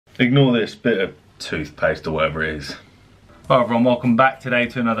Ignore this bit of toothpaste or whatever it is. Hi everyone, welcome back today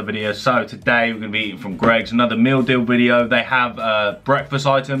to another video. So today we're going to be eating from Gregg's, another meal deal video. They have breakfast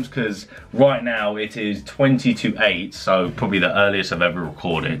items because right now it is 20 to 8, so probably the earliest I've ever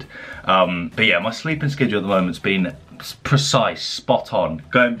recorded. But yeah, my sleeping schedule at the moment's been precise, spot on.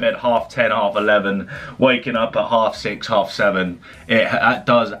 Going to bed 10:30, 11:30, waking up at 6:30, 7:30. It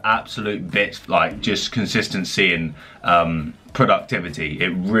does absolute bits, like just consistency and productivity.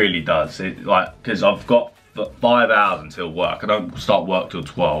 It really does. Because I've got 5 hours until work. I don't start work till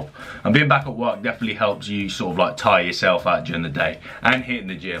 12. And being back at work definitely helps you sort of like tire yourself out during the day and hitting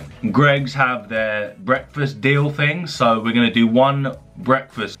the gym. Gregg's have their breakfast deal thing, so we're gonna do one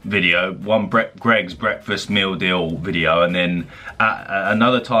breakfast video, one Gregg's breakfast meal deal video, and then at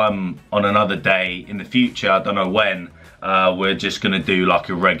another time on another day in the future, I don't know when, we're just gonna do like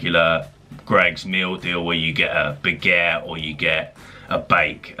a regular Gregg's meal deal where you get a baguette or you get a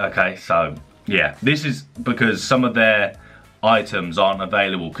bake. Okay, so yeah, this is because some of their items aren't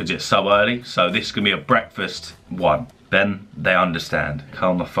available because it's so early. So this is gonna be a breakfast one. Then they understand.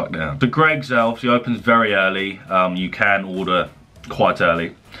 Calm the fuck down. The Gregg's obviously opens very early. You can order quite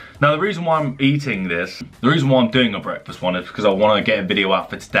early. Now the reason why I'm eating this, the reason why I'm doing a breakfast one is because I want to get a video out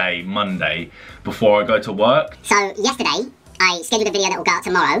for today, Monday, before I go to work. So yesterday, I scheduled a video that will go out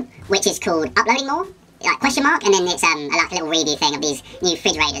tomorrow, which is called Uploading More, like question mark, and then it's like a little review thing of these new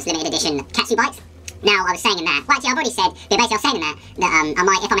refrigerators, limited edition Katsu bites. Now I was saying in that, well actually I've already said, but basically I was saying in that I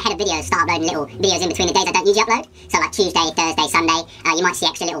might, if I'm ahead of videos, start uploading little videos in between the days I don't usually upload. So like Tuesday, Thursday, Sunday, you might see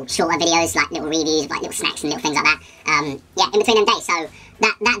extra little shorter videos, like little reviews, like little snacks and little things like that. Yeah, in between them days, so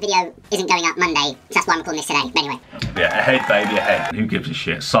that video isn't going up Monday, so that's why I'm recording this today, but anyway. Yeah, ahead baby, ahead. Who gives a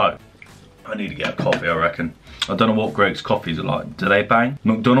shit? So, I need to get a coffee, I reckon. I don't know what Gregg's coffees are like. Do they bang?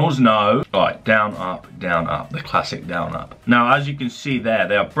 McDonald's, no. Right, down, up, the classic down, up. Now, as you can see there,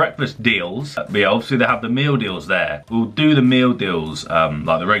 they are breakfast deals. But yeah, obviously they have the meal deals there. We'll do the meal deals,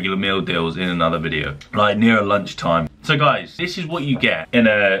 like the regular meal deals in another video, like near lunchtime. So guys, this is what you get in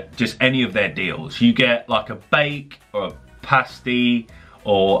just any of their deals. You get like a bake or a pasty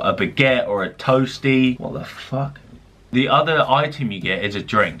or a baguette or a toasty. What the fuck? The other item you get is a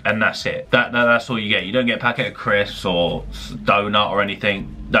drink, and that's it. That's all you get. You don't get a packet of crisps or donut or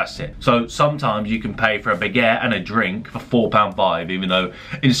anything. That's it. So sometimes you can pay for a baguette and a drink for £4.5, even though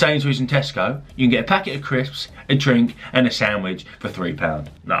in Sainsbury's and Tesco, you can get a packet of crisps, a drink, and a sandwich for £3.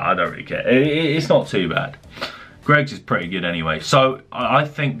 No, I don't really care. It's not too bad. Gregg's is pretty good anyway. So I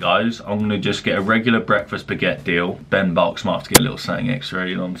think, guys, I'm gonna just get a regular breakfast baguette deal. BenBulks might have to get a little something extra,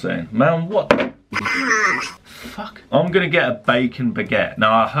 you know what I'm saying? Man, what? Fuck. I'm gonna get a bacon baguette.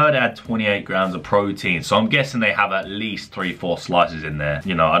 Now I heard it had 28 grams of protein, so I'm guessing they have at least 3-4 slices in there.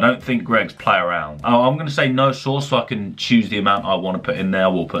 You know, I don't think Gregg's play around. Oh, I'm gonna say no sauce so I can choose the amount I want to put in there.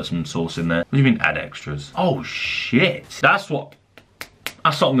 We'll put some sauce in there. What do you mean add extras? Oh shit. That's what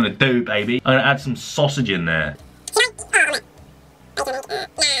I'm gonna do, baby. I'm gonna add some sausage in there.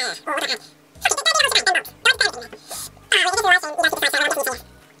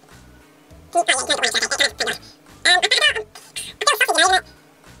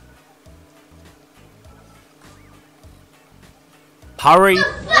 Hurry!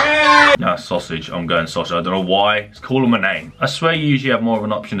 No, sausage. I'm going sausage. I don't know why. It's calling my name. I swear you usually have more of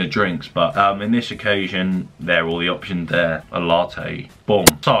an option of drinks, but in this occasion, there are all the options there. A latte. Boom.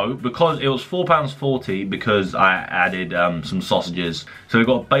 So, because it was £4.40 because I added some sausages. So we've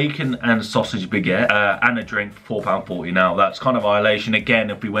got bacon and sausage baguette and a drink for £4.40. Now, that's kind of violation. Again,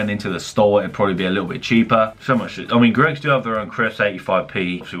 if we went into the store, it'd probably be a little bit cheaper. So much. I mean, Gregg's do have their own crisps,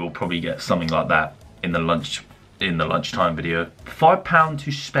 85p. So we'll probably get something like that in the lunchtime video. £5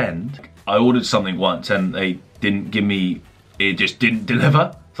 to spend. I ordered something once and they didn't give me, it just didn't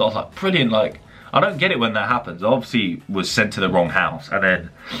deliver. So I was like, brilliant, like, I don't get it when that happens. I obviously was sent to the wrong house, and then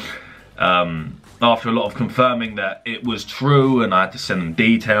after a lot of confirming that it was true and I had to send them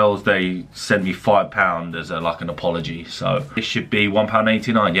details, they sent me £5 as like an apology. So it should be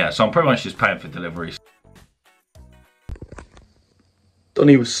 £1.89, yeah. So I'm pretty much just paying for deliveries.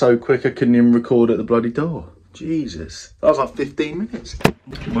 Donnie was so quick I couldn't even record at the bloody door. Jesus, that was like 15 minutes.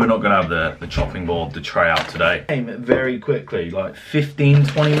 We're not gonna have the chopping board, the tray out today. Came very quickly, like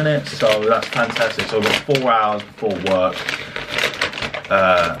 15-20 minutes, so that's fantastic. So we've got 4 hours before work,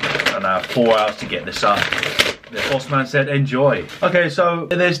 and I have 4 hours to get this up. The boss man said enjoy. Okay, so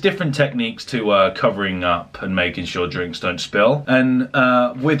there's different techniques to covering up and making sure drinks don't spill. And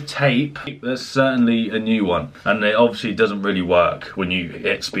with tape, there's certainly a new one. And it obviously doesn't really work when you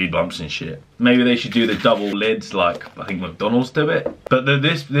hit speed bumps and shit. Maybe they should do the double lids like I think McDonald's do it. But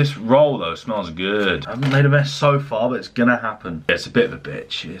this roll though smells good. I haven't made a mess so far, but it's gonna happen. Yeah, it's a bit of a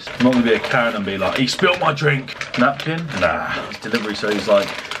bitch. I'm not gonna be a Karen and be like, he spilled my drink. Napkin? Nah, it's delivery, so he's like,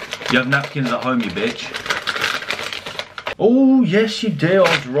 you have napkins at home, you bitch. Oh, yes you do,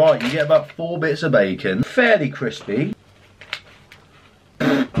 I was right. You get about 4 bits of bacon. Fairly crispy.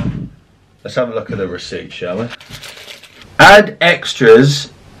 Let's have a look at the receipt, shall we? Add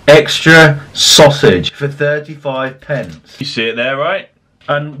extras, extra sausage for 35p. You see it there, right?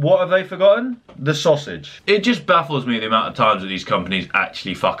 And what have they forgotten? The sausage. It just baffles me the amount of times that these companies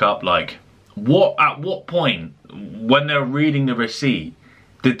actually fuck up. Like, at what point, when they're reading the receipt,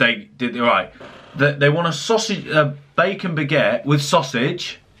 did they right? They want a sausage, a bacon baguette with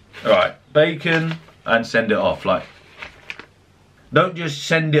sausage. All right, bacon, and send it off. Like, don't just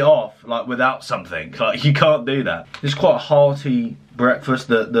send it off like without something. Like, you can't do that. It's quite a hearty breakfast.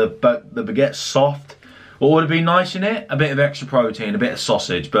 The baguette's soft. What would have been nice in it? A bit of extra protein, a bit of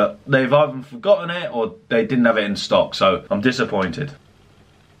sausage, but they've either forgotten it or they didn't have it in stock, so I'm disappointed.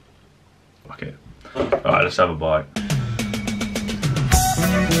 Fuck it. Alright, let's have a bite.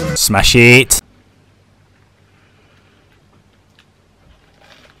 Smash it!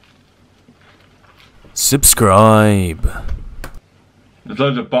 Subscribe. There's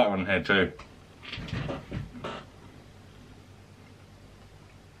loads of butter on here too.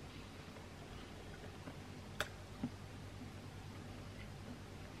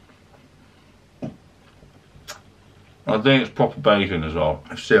 I think it's proper bacon as well.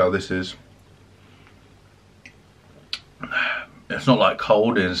 Let's see how this is. It's not like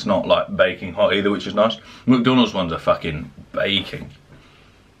cold and it's not like baking hot either, which is nice. McDonald's ones are fucking baking.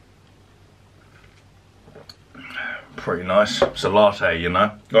 Pretty nice. It's a latte, you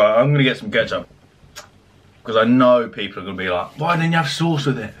know. Right, I'm gonna get some ketchup. Because I know people are gonna be like, why didn't you have sauce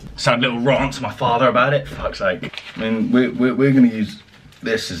with it? Sound a little rant to my father about it, for fuck's sake. I mean, we're gonna use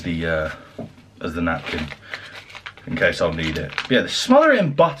this as the napkin. In case I'll need it. But yeah, smother it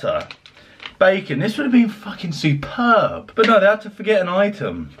in butter, bacon. This would have been fucking superb. But no, they had to forget an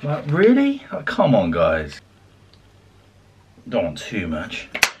item. Like, really? Like, come on, guys. Don't want too much.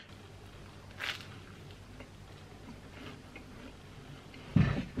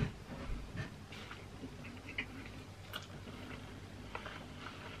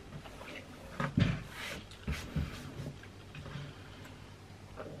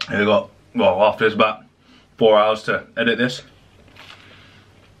 Here we got, well, after it's about 4 hours to edit this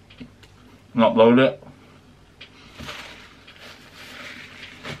and upload it.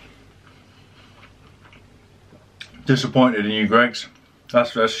 Disappointed in you, Greggs.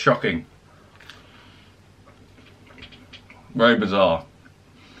 That's shocking. Very bizarre.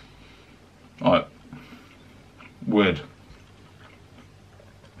 Alright. Weird.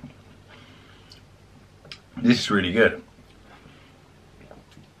 This is really good.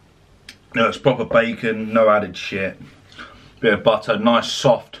 No, it's proper bacon, no added shit. Bit of butter, nice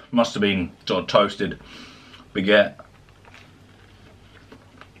soft, must have been sort of toasted baguette.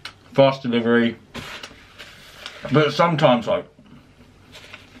 Fast delivery. But sometimes like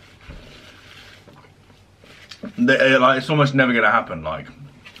it's almost never gonna happen, like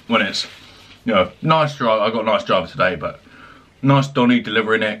when it's, you know, nice drive. I got a nice driver today, but nice Donny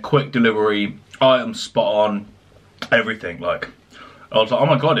delivering it, quick delivery, items spot on, everything. Like, I was like, oh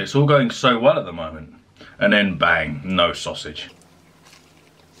my god, it's all going so well at the moment. And then bang, no sausage.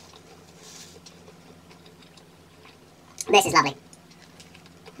 This is lovely.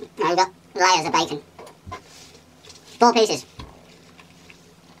 Now you've got layers of bacon. 4 pieces.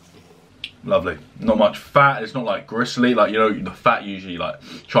 Lovely. Not much fat, it's not like gristly, like, you know, the fat usually like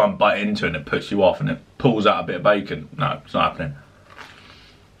try and bite into it and it puts you off and it pulls out a bit of bacon. No, it's not happening.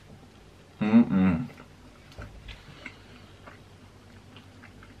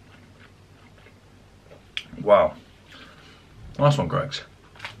 Wow. Nice one, Greggs.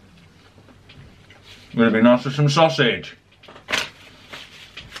 Would have been nice with some sausage.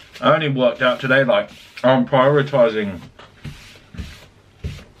 I only worked out today, like, I'm prioritising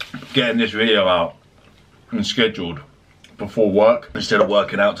getting this video out and scheduled before work instead of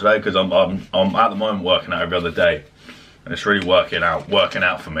working out today, because I'm at the moment working out every other day and it's really working out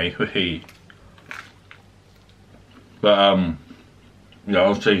for me. But yeah,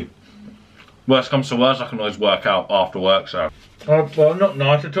 obviously worst comes to worst, I can always work out after work, so. Oh, well, not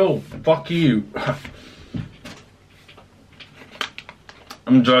nice at all. Fuck you.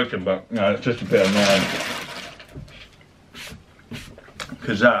 I'm joking, but no, it's just a bit annoying.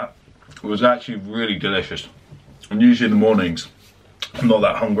 because that was actually really delicious. And usually in the mornings, I'm not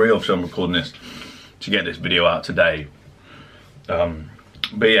that hungry, obviously I'm recording this to get this video out today.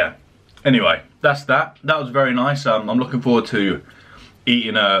 But yeah, anyway, that's that. That was very nice. I'm looking forward to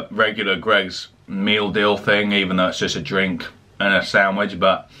eating a regular Gregg's meal deal thing, even though it's just a drink and a sandwich.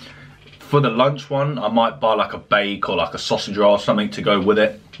 But for the lunch one, I might buy like a bake or like a sausage roll or something to go with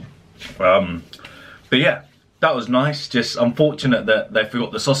it. But yeah, that was nice. Just unfortunate that they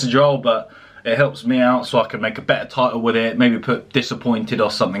forgot the sausage roll, but it helps me out so I can make a better title with it. Maybe put disappointed or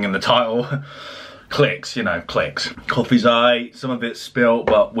something in the title. Clicks, you know, clicks. Coffee's aight, some of it's spilt,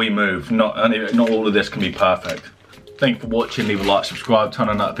 but we move. Not all of this can be perfect. Thank you for watching. Leave a like, subscribe, turn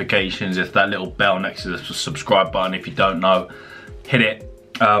on notifications. It's that little bell next to the subscribe button. If you don't know, hit it.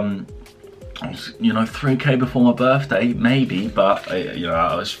 You know, 3K before my birthday, maybe, but you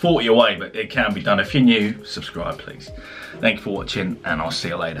know, it's 40 away, but it can be done. If you're new, subscribe, please. Thank you for watching, and I'll see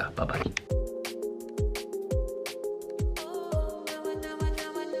you later. Bye-bye.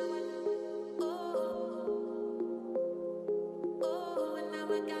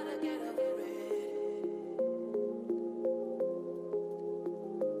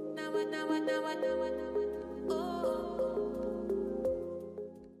 Now I